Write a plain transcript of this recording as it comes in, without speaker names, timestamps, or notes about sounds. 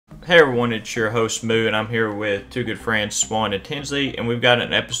Hey everyone, it's your host Moo, and I'm here with two good friends, Swann and Tinsley, and we've got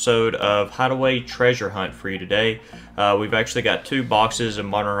an episode of Hideaway Treasure Hunt for you today. We've actually got two boxes of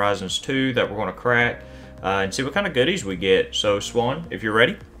Modern Horizons 2 that we're going to crack and see what kind of goodies we get. So Swann, if you're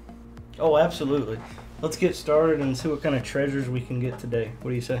ready. Oh, absolutely. Let's get started and see what kind of treasures we can get today.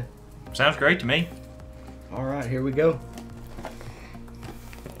 What do you say? Sounds great to me. All right, here we go.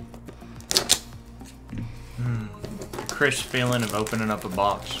 Crisp feeling of opening up a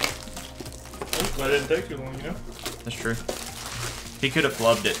box. That didn't take too long, you know? That's true. He could have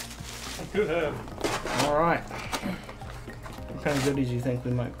flubbed it. I could have. All right. What kind of goodies do you think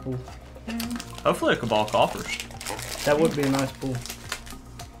we might pull? Hopefully a Cabal coffers. That would be a nice pull.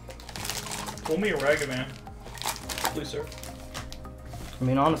 Pull me a Ragavan. Please, sir. I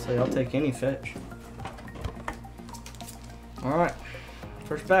mean, honestly, I'll take any fetch. All right.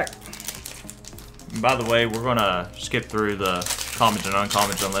 First pack. By the way, we're going to skip through the commons and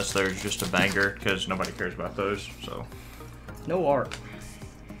uncommons unless there's just a banger, because nobody cares about those. So, No art.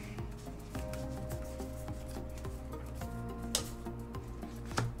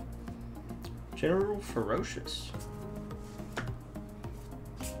 General Ferocious.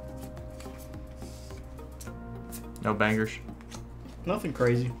 no bangers. Nothing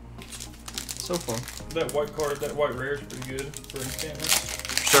crazy. So far. That white card, that white rare is pretty good for enchantment.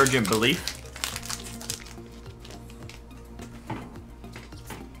 Surgent Belief.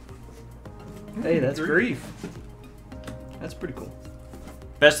 Hey, that's grief. That's pretty cool.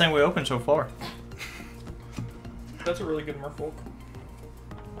 Best thing we opened so far. That's a really good Merfolk.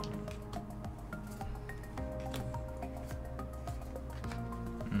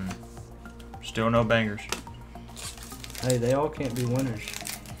 Still no bangers. Hey, they all can't be winners.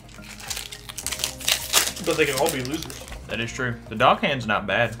 But they can all be losers. That is true. The dog hand's not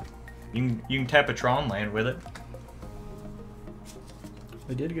bad. You can tap a Tron land with it.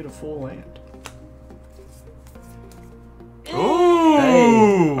 We did get a full land. Ooh!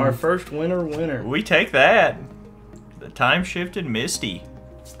 Hey, our first winner. We take that. The time shifted Misty.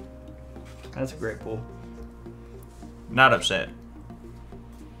 That's a great pull. Not upset.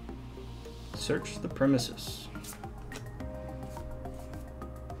 Search the premises.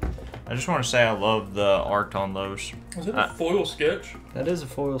 I just want to say I love the art on those. Was it a foil sketch? That is a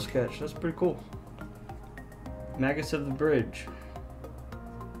foil sketch. That's pretty cool. Maggots of the Bridge.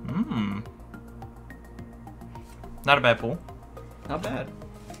 Not a bad pull. Not bad.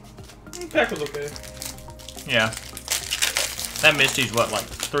 Pack was okay. Yeah. That Misty's what, like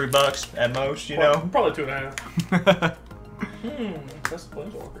 $3 at most, you know? Probably 2.5. That's the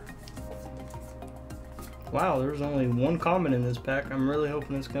Planeswalker. Wow, there's only one common in this pack. I'm really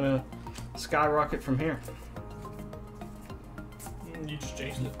hoping it's gonna skyrocket from here. You just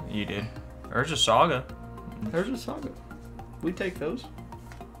changed it. You did. There's a Saga. There's a Saga. We take those.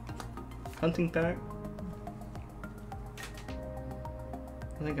 Hunting pack.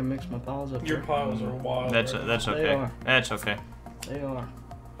 I think I mixed my piles up. Your there. piles are wild. That's right that's now. okay. They are. That's okay. They are.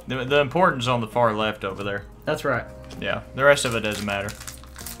 The importance on the far left over there. That's right. Yeah. The rest of it doesn't matter.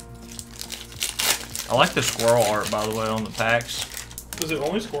 I like the squirrel art, by the way, on the packs. Was it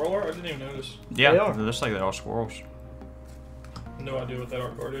only squirrel art? I didn't even notice. Yeah, They are. it looks like they're all squirrels. No idea what that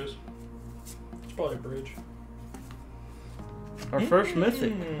art card is. It's probably a bridge. Our first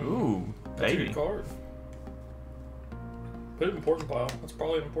mythic. Ooh, That's a baby. good card. Put it in important pile. That's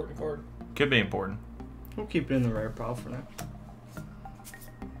probably an important card. Could be important. We'll keep it in the rare pile for now.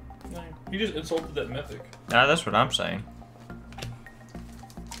 No, you just insulted that mythic. Nah, that's what I'm saying.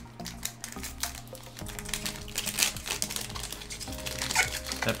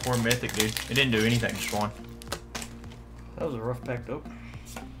 That poor mythic, dude. It didn't do anything, Swan. That was a rough pack to open.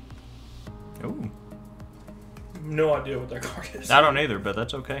 Ooh. No idea what that card is. I don't either, but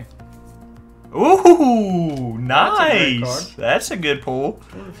that's okay. Ooh, That's a great nice. card. That's a good pull.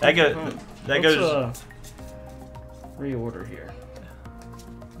 That goes. That Let's, goes. reorder here.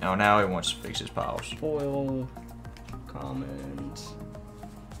 Oh, now he wants to fix his piles. Foil, commons,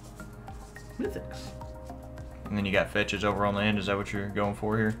 mythics. And then you got fetches over on the end. Is that what you're going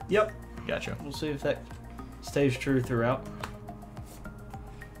for here? Yep. Gotcha. We'll see if that stays true throughout.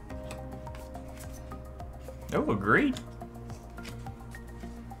 Oh, agreed.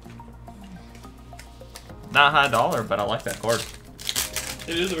 Not high dollar, but I like that card.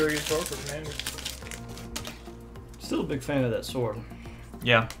 It is a very good card for Commander. Still a big fan of that sword.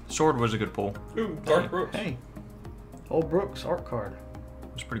 Yeah, sword was a good pull. Ooh, Dark Brooks. Hey, old Brooks art card.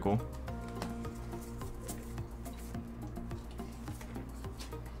 It's pretty cool.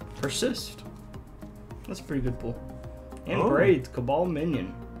 Persist. That's a pretty good pull. And Oh. Braids, Cabal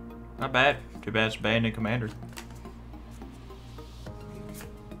Minion. Not bad. Too bad it's banned in Commander.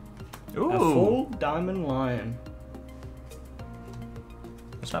 Ooh. A full diamond lion.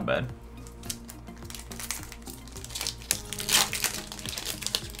 That's not bad.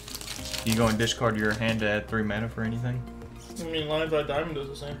 You going to discard your hand to add 3 mana for anything? I mean, Lions Eye Diamond does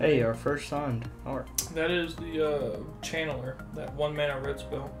the same. Hey, our first signed art. That is the Channeler, that 1 mana red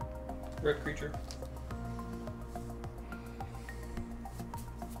spell. Red creature.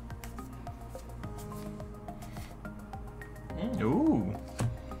 Ooh.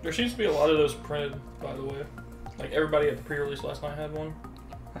 There seems to be a lot of those printed, by the way. Like, everybody at the pre-release last night had one.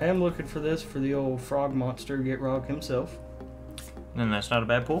 I am looking for this for the old frog monster, Get Rog himself. And that's not a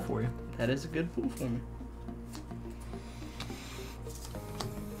bad pull for you. That is a good pull for me.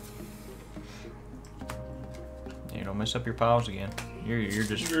 You don't mess up your piles again. You're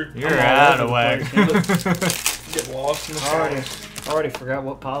I'm out all of over whack. the place. Get lost in the I already forgot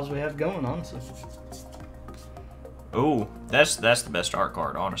what piles we have going, honestly. Ooh, that's the best art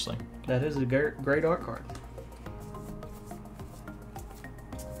card, honestly. That is a great art card.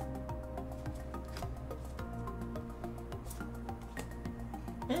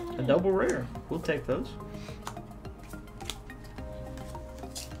 A double rare. We'll take those.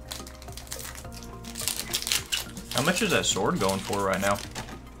 How much is that sword going for right now?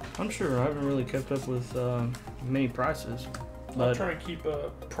 I'm sure I haven't really kept up with many prices. I'm But trying to keep a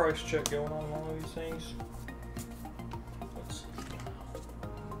price check going on all of these things. Let's see.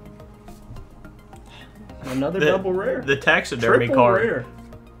 another double rare. The taxidermy Triple card. rare.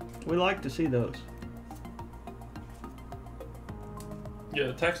 We like to see those. Yeah,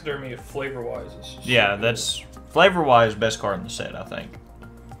 the taxidermy flavor-wise is so Yeah, good. that's flavor-wise best card in the set, I think.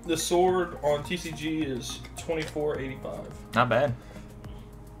 The sword on TCG is $24.85. Not bad.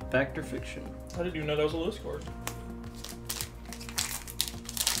 Fact or fiction? I didn't even know that was a list card.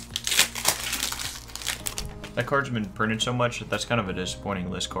 That card's been printed so much that that's kind of a disappointing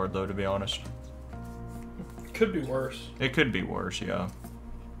list card, though, to be honest. Could be worse. It could be worse, yeah.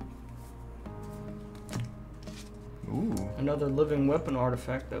 Ooh. Another living weapon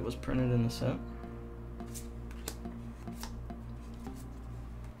artifact that was printed in the set.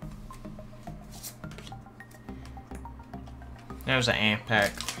 That was an amp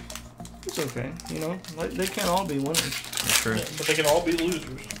pack. It's okay, you know. Like, they can't all be winners. That's true. Yeah, but they can all be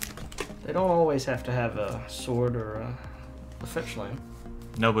losers. They don't always have to have a sword or a fetch land.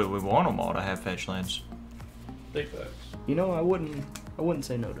 No, but we want them all to have fetch lands. Big facts. You know, I wouldn't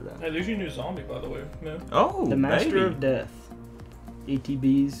say no to that. Hey, there's your new zombie, by the way. No. Oh, The Master baby. of Death.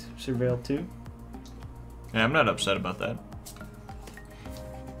 ETBs, Surveil 2. Yeah, I'm not upset about that.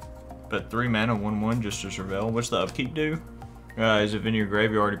 But 3 mana, 1/1 just to surveil. What's the upkeep do? Is if in your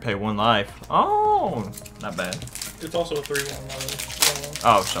grave you already pay 1 life. Oh, not bad. It's also a 3/1, not a 1/1.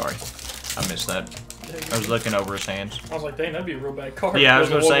 Oh, sorry. I missed that. I was looking over his hands. I was like, dang, that'd be a real bad card. Yeah, I was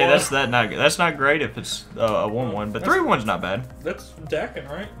gonna say 1/1. that's not great if it's a 1/1, but 3/1's not bad. That's Dakin,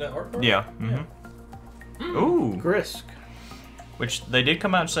 right? That art card? Yeah. Ooh, Grisk. which they did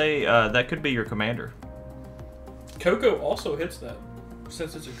come out and say that could be your commander. Coco also hits that.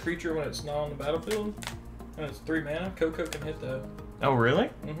 Since it's a creature when it's not on the battlefield, and it's 3 mana, Coco can hit that. Oh,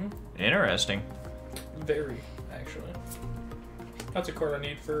 really? Mm-hmm. Interesting. Very, actually. That's a card I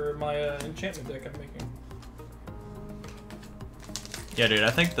need for my enchantment deck I'm making. Yeah, dude.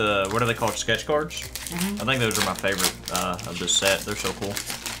 I think what are they called? Sketch cards. Mm-hmm. I think those are my favorite of this set. They're so cool.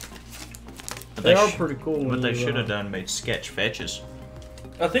 But They are pretty cool. What when they you, should have done made sketch fetches.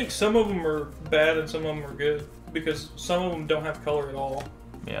 I think some of them are bad and some of them are good because some of them don't have color at all.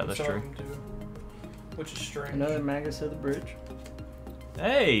 Yeah, that's some true. of them do, which is strange. Another Magus of the Bridge.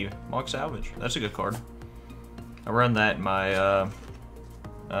 Hey, Mock Salvage. That's a good card. I run that in my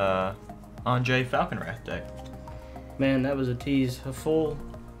Anjay Falconwrath deck. Man, that was a tease. A full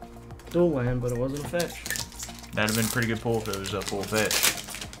dual land, but it wasn't a fetch. That'd have been a pretty good pull if it was a full fetch.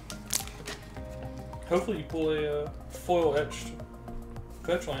 Hopefully you pull a foil etched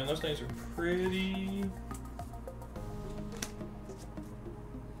fetch land. Those things are pretty.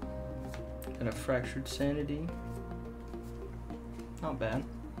 And a Fractured Sanity. Not bad.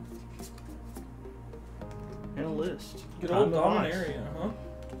 And a list. Good old Time of Ice. Dominaria, huh?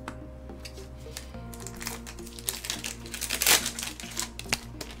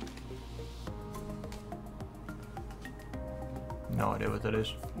 No idea what that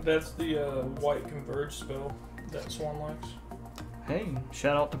is. That's the white converge spell that Swann likes. Hey,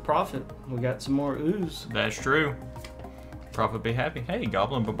 shout out to Prophet. We got some more ooze. That's true. Prophet be happy. Hey,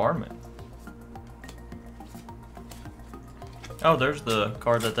 Goblin Bombardment. Oh, there's the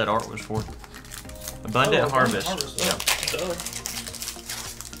card that art was for. Abundant Harvest. Yeah. Duh.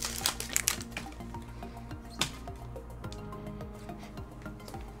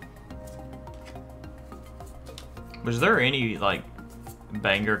 Was there any, like,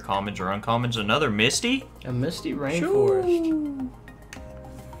 banger commons or uncommons? Another Misty? A Misty Rainforest. Shoo.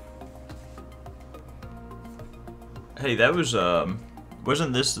 Hey, that was,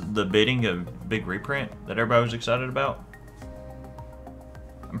 wasn't this the bidding of big reprint that everybody was excited about?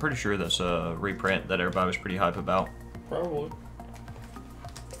 I'm pretty sure that's a reprint that everybody was pretty hype about. Probably.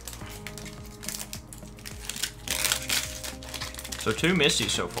 So 2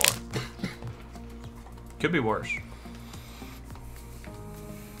 Misties so far. Could be worse.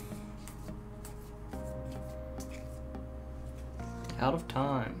 Out of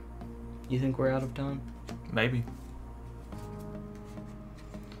time. You think we're out of time? Maybe.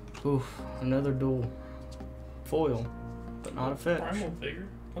 Oof, another dual. Foil, but not a fetch. Primal Vigor.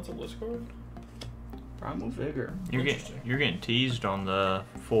 That's a list card. Primal Vigor. You're getting teased on the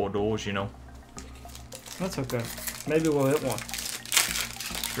full duels, you know. That's okay. Maybe we'll hit one.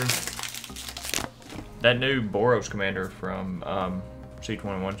 Sure. That new Boros commander from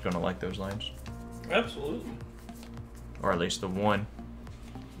C21 is going to like those lands. Absolutely. Or at least the one.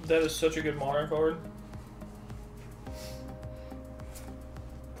 That is such a good modern card.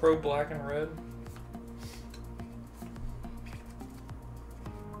 Pro black and red.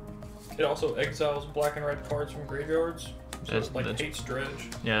 It also exiles black and red cards from graveyards. So it like hates dredge.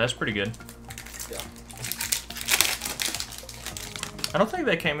 Yeah, that's pretty good. Yeah. I don't think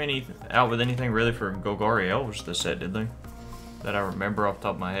they came out with anything really for Golgari Elves this set, did they? That I remember off the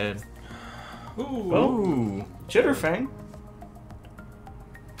top of my head. Ooh. Ooh. Chitterfang.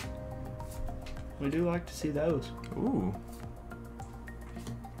 We do like to see those. Ooh.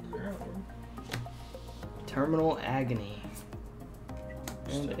 Terminal Agony.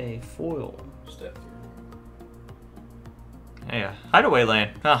 And a foil. Step through. Yeah, Hideaway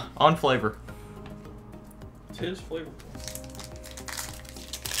land. Huh, on flavor. Tis flavorful.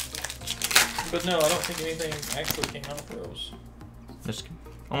 But no, I don't think anything actually came out for those. It's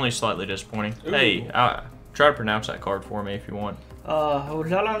only slightly disappointing. Ooh. Hey, try to pronounce that card for me if you want.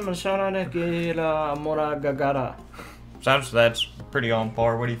 Sounds that's pretty on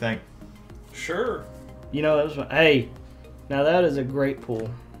par. What do you think? Sure. You know, that's hey, now that is a great pull.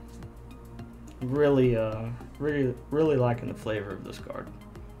 Really, really liking the flavor of this card.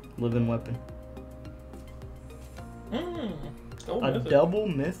 Living Weapon. A double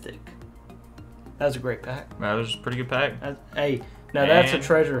mythic. That's a great pack. That was a pretty good pack. Hey, now that's a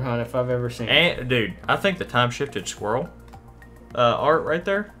treasure hunt if I've ever seen it. And dude, I think the time shifted squirrel art right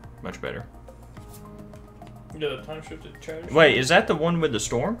there, much better. Yeah, the time shifted treasure. Wait, is that the one with the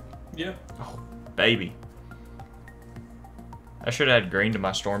storm? Yeah. Oh, baby. I should have had green to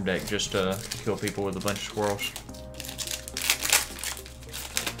my storm deck just to kill people with a bunch of squirrels.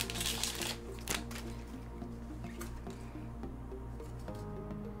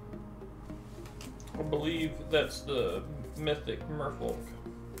 I believe that's the mythic Merfolk.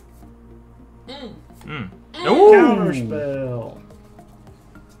 Counterspell.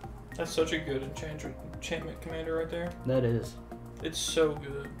 That's such a good enchantment commander right there. That is. It's so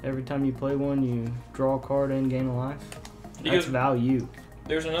good. Every time you play one, you draw a card and gain a life. That's value.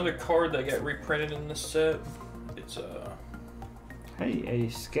 There's another card that got reprinted in this set. It's Hey, a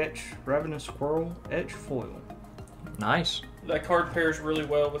Sketch Ravenous Squirrel Etch Foil. Nice. That card pairs really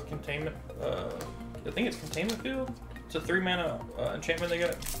well with Containment. I think it's Containment Field. It's a 3-mana enchantment they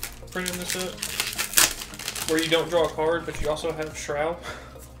got printed in this set, where you don't draw a card, but you also have Shroud.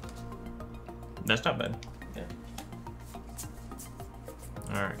 That's not bad. Yeah.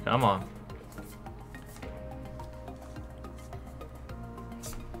 All right, come on.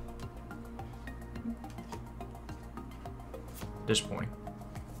 Disappointing.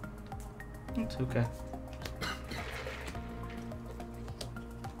 It's okay.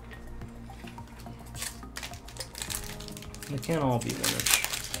 They can't all be winners.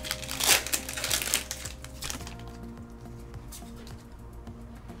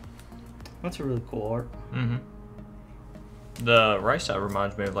 That's a really cool art. Mm-hmm. The right side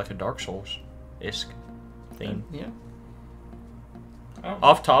reminds me of like a Dark Souls-esque theme. Yeah. Oh.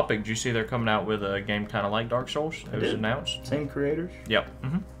 Off topic, did you see they're coming out with a game kind of like Dark Souls? It was announced. Same creators? Yep.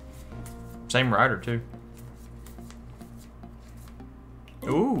 Mm-hmm. Same writer, too.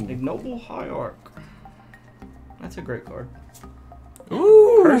 Ooh. Ignoble Hierarch. That's a great card.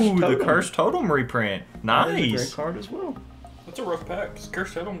 Ooh, Cursed the Totem. Cursed Totem reprint. That is a Nice. great card as well. That's a rough pack, because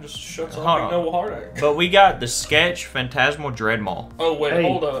Cursed Totem just shuts Hold off on. Ignoble Hierarch. But we got the Sketch Phantasmal Dreadmaw. Oh, wait, Hey,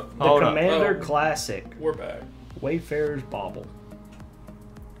 hold up. The Hold up. Commander Oh. Classic. We're back. Wayfarer's Bauble.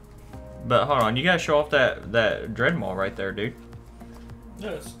 But hold on, you gotta show off that Dreadmaw right there, dude.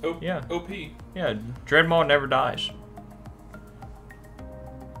 Yes, Yeah. OP. Yeah, Dreadmaw never dies.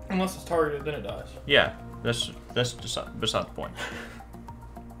 Unless it's targeted, then it dies. Yeah, That's beside the point.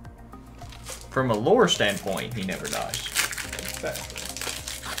 From a lore standpoint, he never dies. Exactly.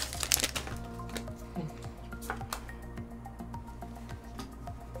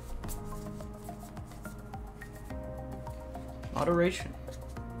 Moderation.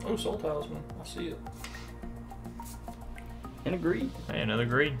 Oh, Soul Talisman. I see it. And agreed. Hey, another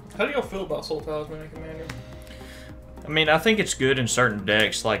greed. How do y'all feel about Soul Talisman and Commander? I mean, I think it's good in certain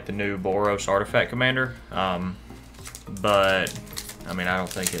decks, like the new Boros Artifact Commander. But, I mean, I don't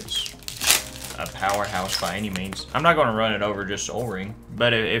think it's a powerhouse by any means. I'm not going to run it over just Soul Ring.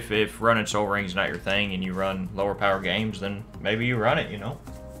 But if running Soul Ring's not your thing and you run lower power games, then maybe you run it, you know?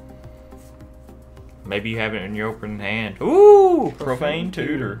 Maybe you have it in your open hand. Ooh! Profane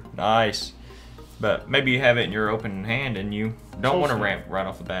Tutor. Nice. But maybe you have it in your open hand and you don't want to ramp right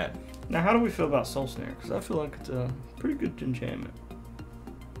off the bat. Now, how do we feel about Soul Snare? Because I feel like it's a pretty good enchantment.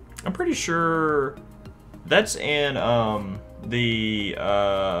 I'm pretty sure that's in the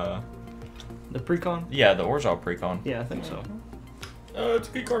precon? Yeah, the Orzhov precon. Yeah, I think so. It's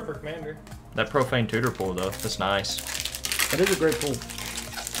a good card for Commander. That Profane Tutor pool though, that's nice. That is a great pool.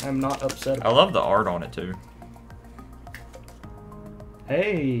 I'm not upset about I love the art on it too.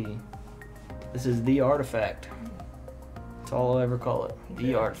 Hey, this is the artifact. That's all I'll ever call it.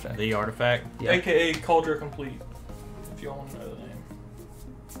 The artifact. The Artifact. Yeah. AKA Cauldron Complete, if y'all want to know the name.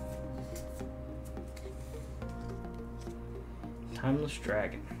 Timeless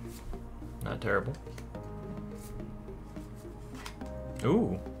Dragon. Not terrible.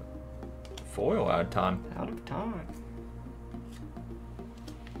 Ooh. Foil out of time. Out of time.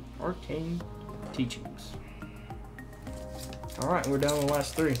 Arcane Teachings. Alright, we're down to the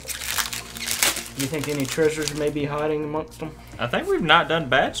last three. Do you think any treasures may be hiding amongst them? I think we've not done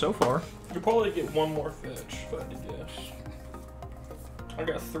bad so far. You'll probably get one more fetch, if I had to guess. I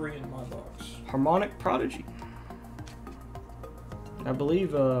got 3 in my box. Harmonic Prodigy. I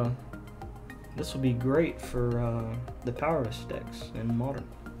believe this will be great for the Powerless decks in Modern.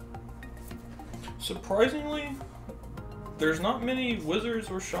 Surprisingly, there's not many wizards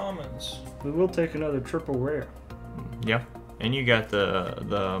or shamans. We will take another triple rare. Yeah. And you got the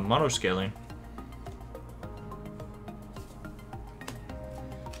monoscaling.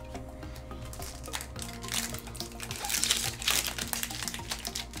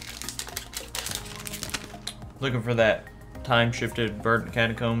 Looking for that time-shifted Verdant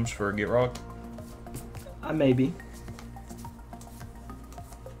Catacombs for Get Rock? I may be.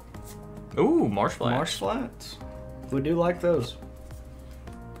 Ooh, Marsh Flats. Marsh Flats. We do like those.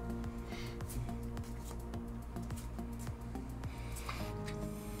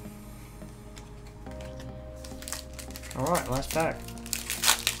 Alright, last pack.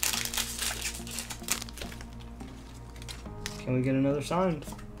 Can we get another signed?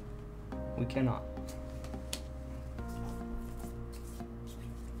 We cannot.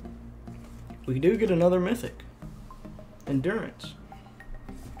 We do get another mythic. Endurance.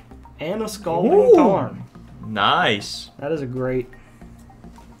 And a Scalding Ooh. Tarn. Nice. That is a great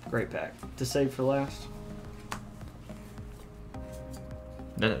pack to save for last.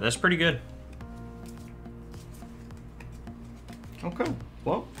 That's pretty good. Okay,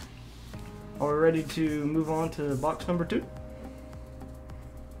 well, are we ready to move on to box number 2?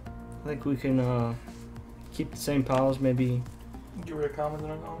 I think we can keep the same piles, maybe Get rid of commons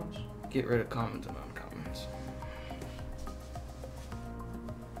and uncommons. get rid of commons and uncommons.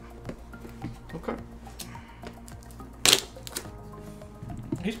 Okay.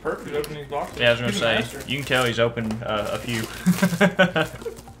 He's perfect at opening these boxes. Yeah, I was gonna He's a say, master. you can tell he's opened a few.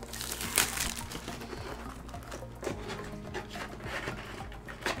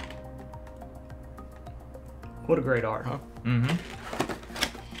 What a great art, huh? Mm-hmm.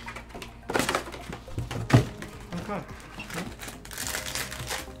 Okay.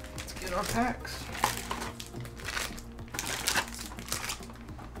 Let's get our packs.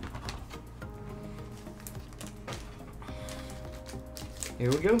 Here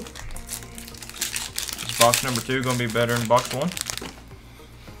we go. Is box number 2 gonna be better than box 1?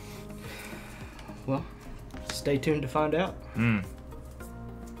 Well, stay tuned to find out.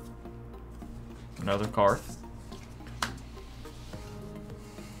 Another Karth.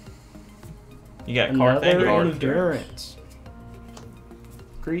 You got Karth and Another Karth. endurance.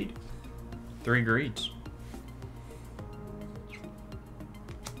 Greed. 3 greeds.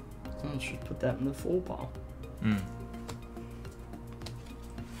 Let's just put that in the full pile.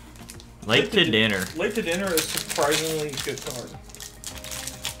 Late to dinner. Late to Dinner is surprisingly good card.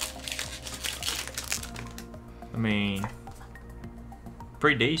 I mean,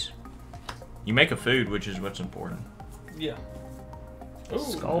 pretty decent. You make a food, which is what's important. Yeah. Ooh.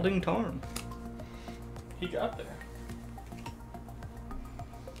 Scalding Tarn. He got there.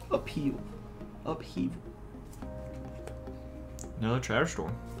 Upheaval. Another Trader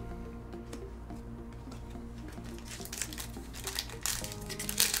Storm.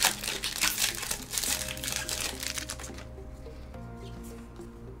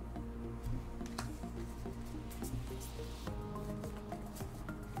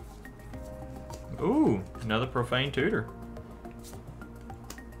 Ooh, another Profane Tutor.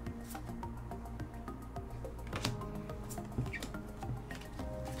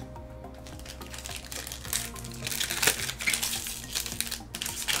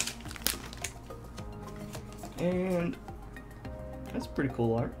 And that's pretty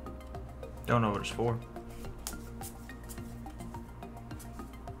cool art. Don't know what it's for.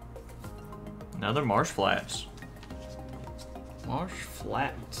 Another Marsh Flats. Marsh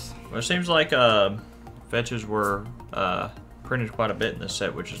Flats. Well, it seems like fetches were printed quite a bit in this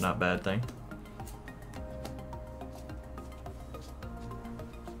set, which is not a bad thing.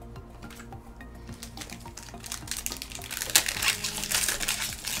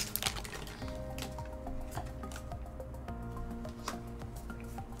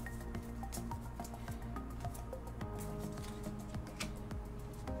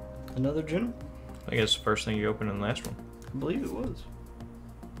 Another gem? I think it's the first thing you opened in the last one. I believe it was.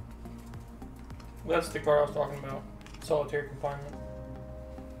 That's the card I was talking about. Solitary Confinement.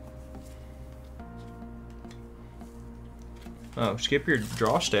 Oh, skip your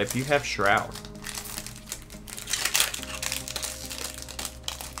draw step. You have Shroud.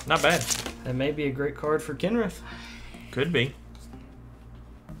 Not bad. That may be a great card for Kenrith. Could be.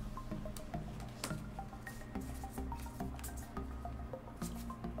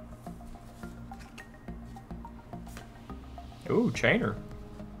 Ooh, Chainer.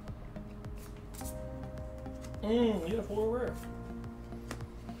 Yeah, 4 rare.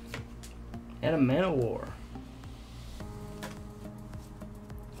 And a Mana War.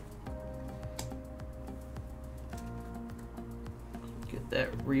 Get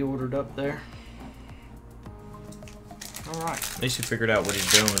that reordered up there. Alright. At least he figured out what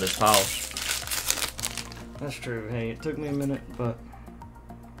he's doing with his piles. That's true. Hey, it took me a minute, but...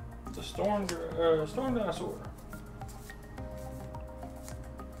 The Storm Dinosaur.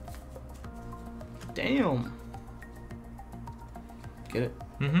 Damn. Get it?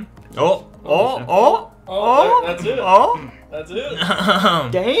 Mm-hmm. That's it. Oh! That's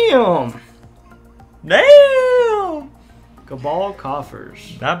it. Damn! Damn! Cabal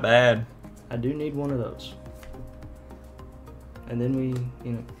Coffers. Not bad. I do need one of those. And then we,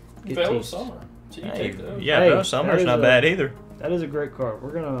 get Veil of teased. Summer. So you Hey, take those. yeah, Hey, Veil of Summer's that is not bad either. That is a great card.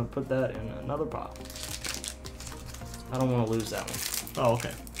 We're gonna put that in another pile. I don't want to lose that one. Oh,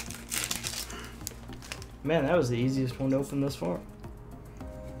 okay. Man, that was the easiest one to open thus far.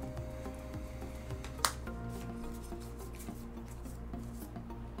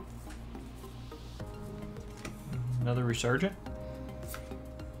 Another Resurgent.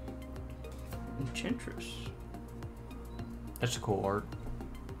 Enchantress. That's a cool art.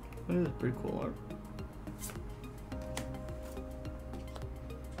 That is pretty cool art.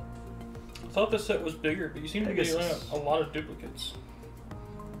 I thought this set was bigger, but you seem to be guess doing it's- a lot of duplicates.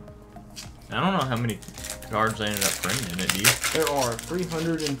 I don't know how many cards they ended up printing in it, do you? There are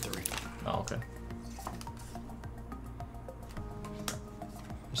 303. Oh, okay.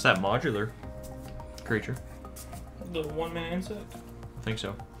 What's that modular creature? The 1-man insect. I think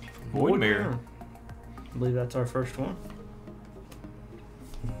so. Void Mirror. I believe that's our first one.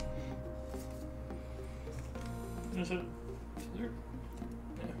 Is it? Yeah.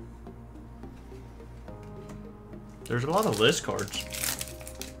 There's a lot of list cards.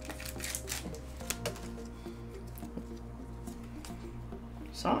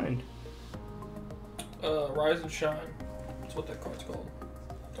 Signed. Rise and Shine. That's what that card's called.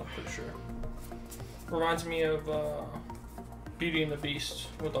 I'm pretty sure. Reminds me of Beauty and the Beast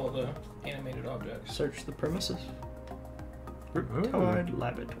with all the animated objects. Search the premises. Ooh. Riptide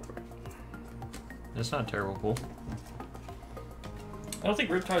Laboratory. That's not terrible cool. I don't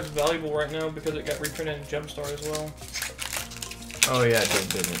think Riptide's valuable right now because it got reprinted in Gemstar as well. Oh yeah, it did,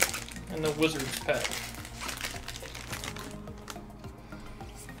 didn't it? And the Wizard's pack.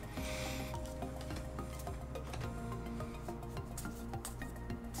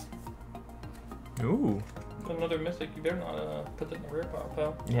 Ooh. Another mythic. You better not put that in the rare pile,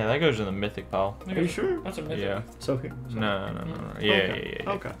 pal. Yeah, that goes in the mythic pile. Are you sure? That's a mythic. Yeah. So here. So. No. Yeah, Okay.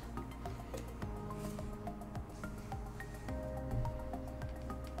 yeah. Okay.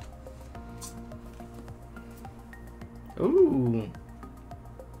 Ooh.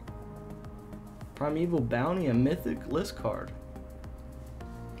 Primeval Bounty, a mythic list card.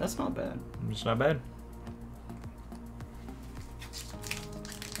 That's not bad. It's not bad.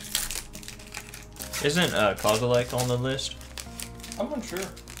 Isn't Kozilek on the list? I'm unsure.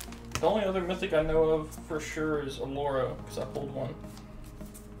 The only other mythic I know of for sure is Allura, because I pulled one.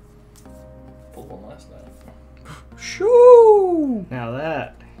 Pulled one last night. Shoo! Now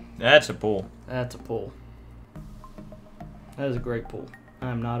That's a pull. that's a pull. That is a great pull.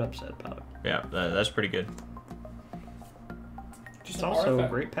 I'm not upset about it. Yeah, that's pretty good. Just It's an also artifact. a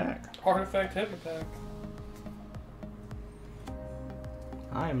great pack. Artifact heavy pack.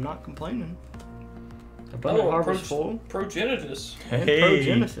 I am not complaining. Abundant Oh, Harvest Foil Progenitus. and Hey,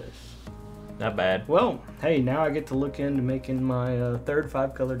 Progenesis. not bad. Well, hey, now I get to look into making my third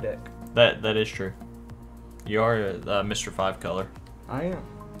 5-color deck. That is true. You are Mr. 5-color. I am.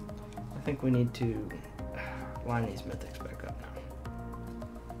 I think we need to line these mythics back up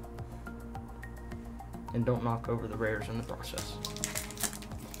now. And don't knock over the rares in the process.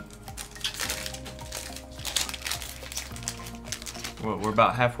 Well, we're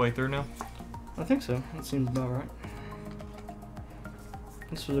about halfway through now. I think so. That seems about right.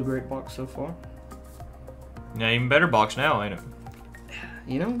 This was a great box so far. Yeah, even better box now, ain't it?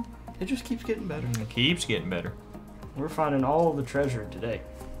 You know, it just keeps getting better. It keeps getting better. We're finding all the treasure today.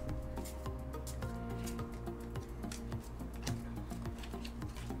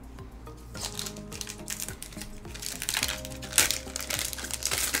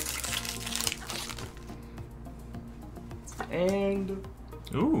 And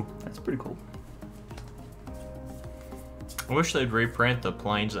Ooh. that's pretty cool. I wish they'd reprint the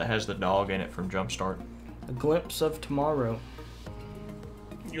planes that has the dog in it from Jumpstart. A glimpse of tomorrow.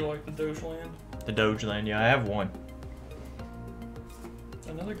 You like the Doge land? The Doge Land, yeah, I have one.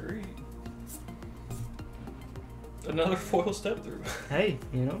 Another greed. Another foil step through. Hey,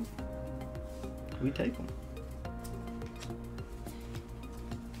 you know, we take them.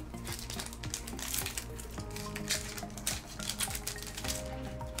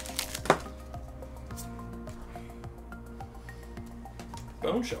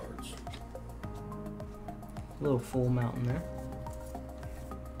 Bone shards. A little full mountain there.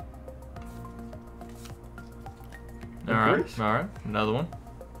 Alright, alright. Another one.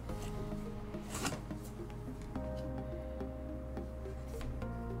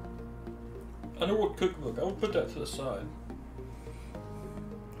 Underworld cookbook. I would put that to the side.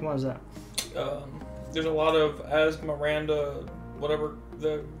 Why is that? There's a lot of as Miranda, whatever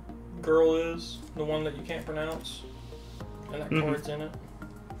the girl is, the one that you can't pronounce, and that card's in it.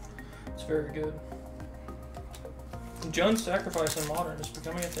 It's very good. Jund's sacrifice in modern is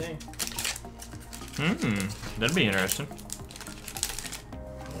becoming a thing. That'd be interesting.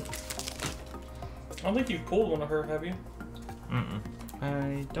 I don't think you've pulled one of her, have you?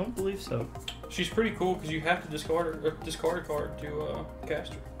 I don't believe so. She's pretty cool because you have to discard a card to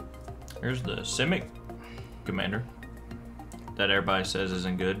cast her. Here's the Simic Commander. That everybody says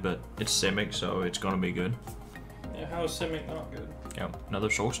isn't good, but it's Simic, so it's gonna be good. Yeah, how is Simic not good? Yep, another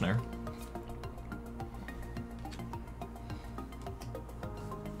Soul Snare.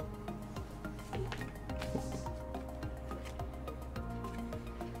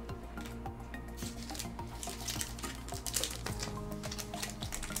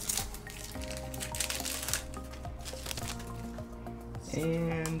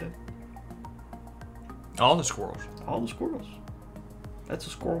 And All the squirrels. all the squirrels. That's a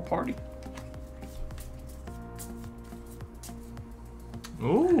squirrel party.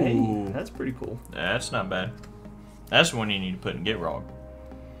 Ooh, Hey, that's pretty cool. that's not bad. That's the one you need to put in Get Rog.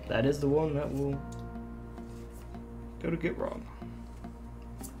 That is the one that will go to Get Wrong.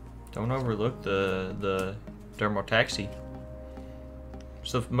 Don't overlook the Dermotaxi.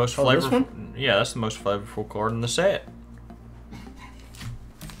 It's the most Oh, this flavorful. one? Yeah, that's the most flavorful card in the set.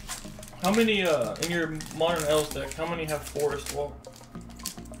 How many in your modern L's deck? How many have Forest Walk?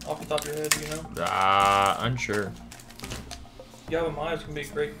 Off the top of your head, do you know? Unsure. Yavimai's gonna be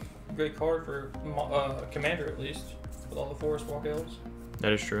a great card for Commander at least, with all the Forest Walk L's.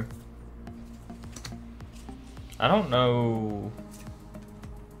 That is true. I don't know.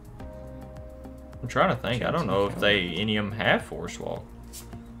 I'm trying to think. I don't know if any of them have Force Walk.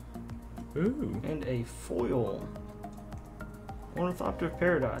 Ooh. And a foil. Ornithopter of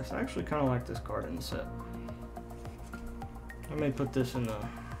Paradise. I actually kind of like this card in the set. I may put this in a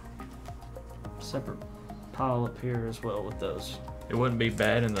separate pile up here as well with those. It wouldn't be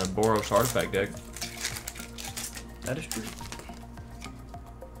bad in the Boros artifact deck. That is true.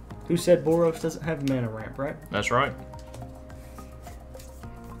 Who said Boros doesn't have a mana ramp, right? That's right.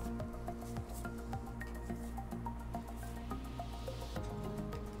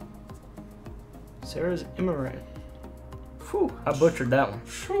 Sarah's Emissary. Whew, I butchered that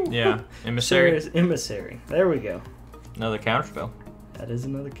one. Yeah. Emissary. Sarah's Emissary. There we go. Another counterspell. That is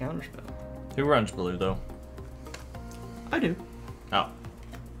another counterspell. Who runs blue though? I do. Oh.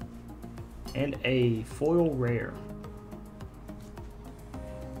 And a foil rare.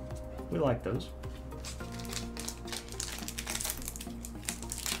 We like those.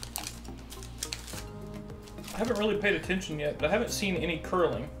 I haven't really paid attention yet, but I haven't seen any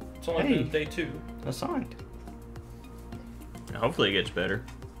curling. It's only Hey. been day 2. Assigned. Hopefully it gets better.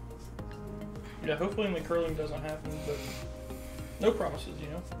 Yeah, hopefully the curling doesn't happen, but no promises, you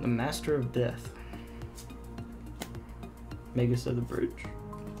know. The Master of Death. Magus of the Bridge.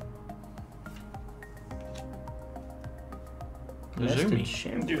 Nested Izumi.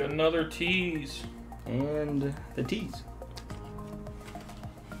 Shambler. Dude, another tease. And the T's.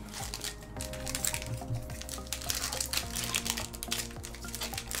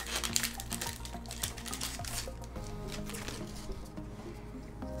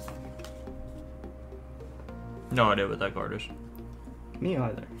 No idea what that card is. Me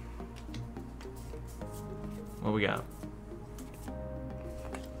either. What we got?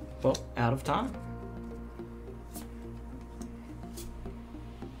 Well, out of time.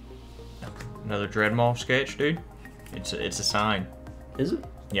 Another Dreadmaw sketch, dude. It's a sign. Is it?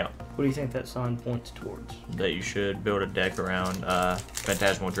 Yeah, What do you think that sign points towards? that you should build a deck around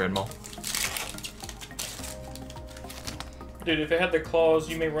Phantasmal Dreadmaw. Dude, if it had the claws,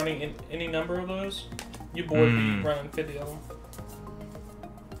 you may running in any number of those. You boy be running 50 of them.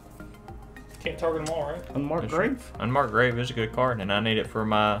 Can't target them all, right? Unmarked That's Grave? Unmarked Grave is a good card, and I need it for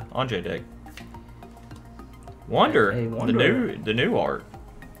my Anjay deck. Wonder, Hey, Wonder. the new art.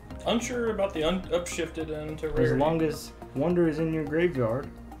 Unsure about the upshifted into As rarity. long as Wonder is in your graveyard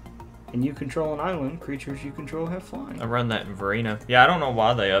and you control an island, creatures you control have flying. I run that in Verena. Yeah, I don't know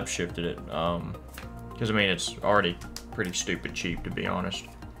why they upshifted it. Because I mean it's already pretty stupid cheap, to be honest.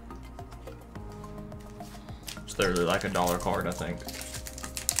 It's literally like $1 card, I think.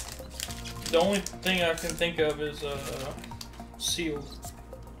 The only thing I can think of is sealed.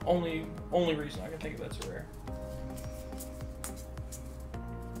 Only reason I can think of that's a rare.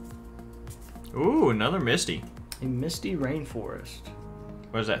 Ooh, another Misty. A Misty Rainforest.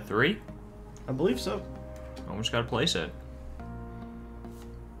 What is that, 3? I believe so. Almost got a playset.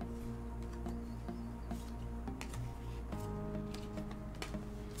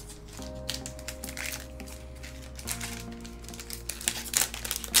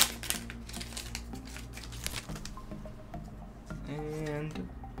 And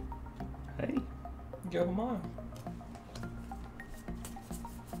hey, Go mine.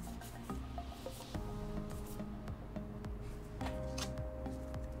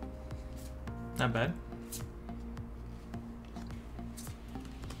 Not bad.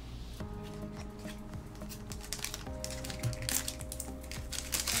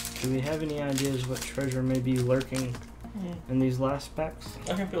 do we have any ideas what treasure may be lurking in these last packs?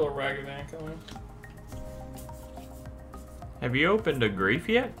 I can feel a Ragavan coming. Have you opened a Grief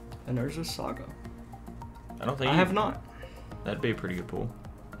yet? And there's a Saga. I don't think I have not. That'd be a pretty good pull.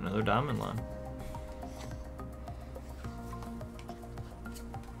 Another Diamond Line.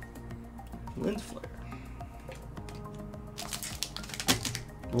 Lens Flare.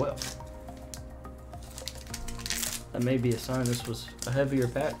 Well, that may be a sign this was a heavier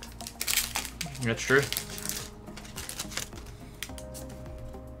pack. That's true.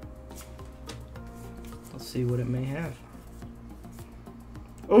 Let's see what it may have.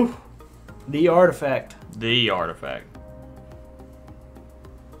 Oh, the artifact. The artifact.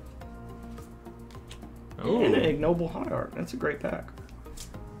 Ooh. And an ignoble high art. That's a great pack.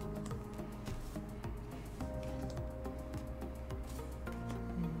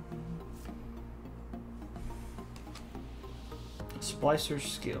 Splicer's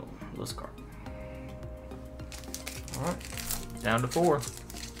Skill. Let's card. Alright. Down to 4.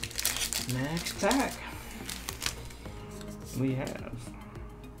 Next pack. We have.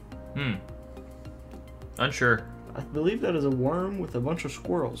 Unsure. I believe that is a worm with a bunch of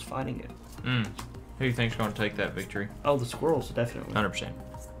squirrels fighting it. Who do you think's going to take that victory? Oh, the squirrels, definitely. 100%.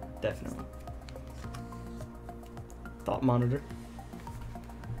 Definitely. Thought monitor.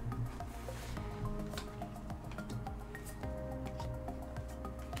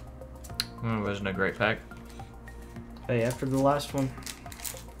 It wasn't a great pack. Hey, after the last one,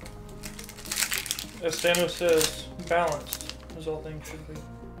 As Thanos says, balanced is all things should be.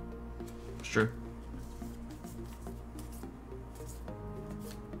 It's true.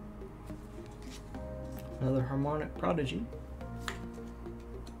 another Harmonic Prodigy.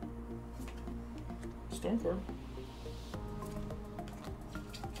 Storm card.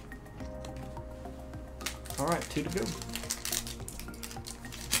 Alright, 2 to go.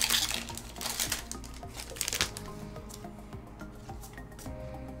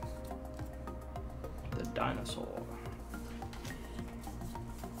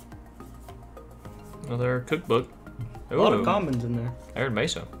 Another cookbook. A lot of Ooh, commons in there. Arid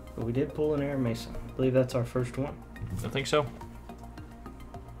Mesa. But we did pull an Air Mesa. I believe that's our first one. I think so.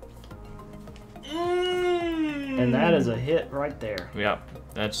 And that is a hit right there. Yeah,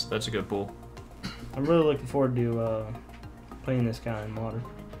 that's a good pull. I'm really looking forward to playing this guy in Modern.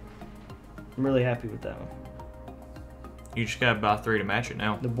 I'm really happy with that one. You just gotta buy 3 to match it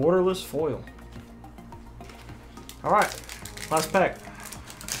now. The borderless foil. Alright, last pack.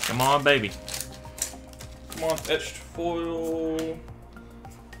 Come on, baby. Come on, etched foil.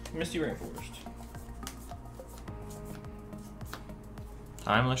 Misty Rainforest.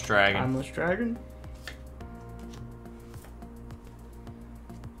 Timeless Dragon. Timeless Dragon.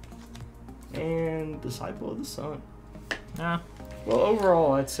 And Disciple of the Sun. Yeah. Well,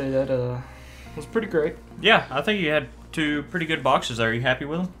 overall, I'd say that was pretty great. Yeah, I think you had 2 pretty good boxes there. Are you happy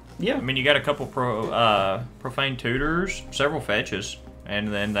with them? Yeah. I mean, you got a couple profane tutors, several fetches,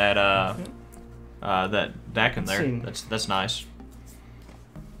 and then that that deck in there. That's nice.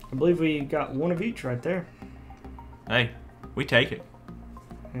 I believe we got one of each right there. Hey, we take it.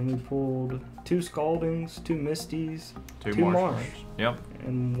 And we pulled 2 Scaldings, 2 Misties, 2 Marsh, Marsh. Yep.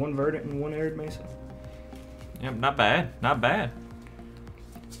 and 1 Verdant and 1 Arid Mesa. Yep. Not bad. Not bad.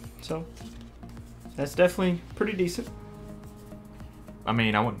 So that's definitely pretty decent. I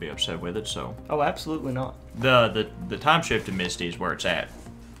mean, I wouldn't be upset with it. So Oh, absolutely not. the time shifted Misty is where it's at.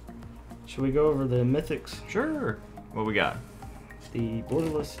 Should we go over the mythics? Sure. What we got? The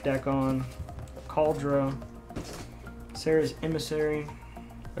borderless Dakon, Cauldra, Sarah's Emissary,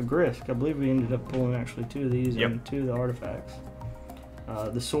 a Grisk. I believe we ended up pulling actually 2 of these and 2 of the artifacts.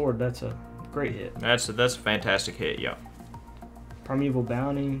 The sword, that's a great hit. That's a fantastic hit. Yeah. Primeval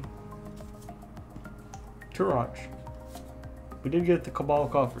Bounty, Turok. We did get the Cabal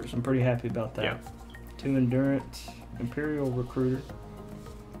Coffers. I'm pretty happy about that. Yeah. 2 Endurance, Imperial Recruiter,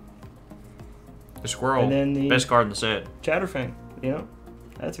 The Squirrel. and then the Best card in the set. Chatterfang. You know,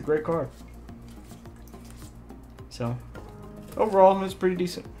 that's a great card. So, overall, it's pretty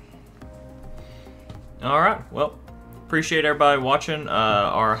decent. All right. Well, appreciate everybody watching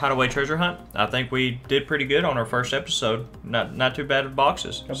our Hideaway Treasure Hunt. I think we did pretty good on our first episode. Not too bad with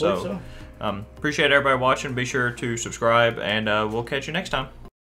boxes. I believe so. Appreciate everybody watching. Be sure to subscribe, and we'll catch you next time.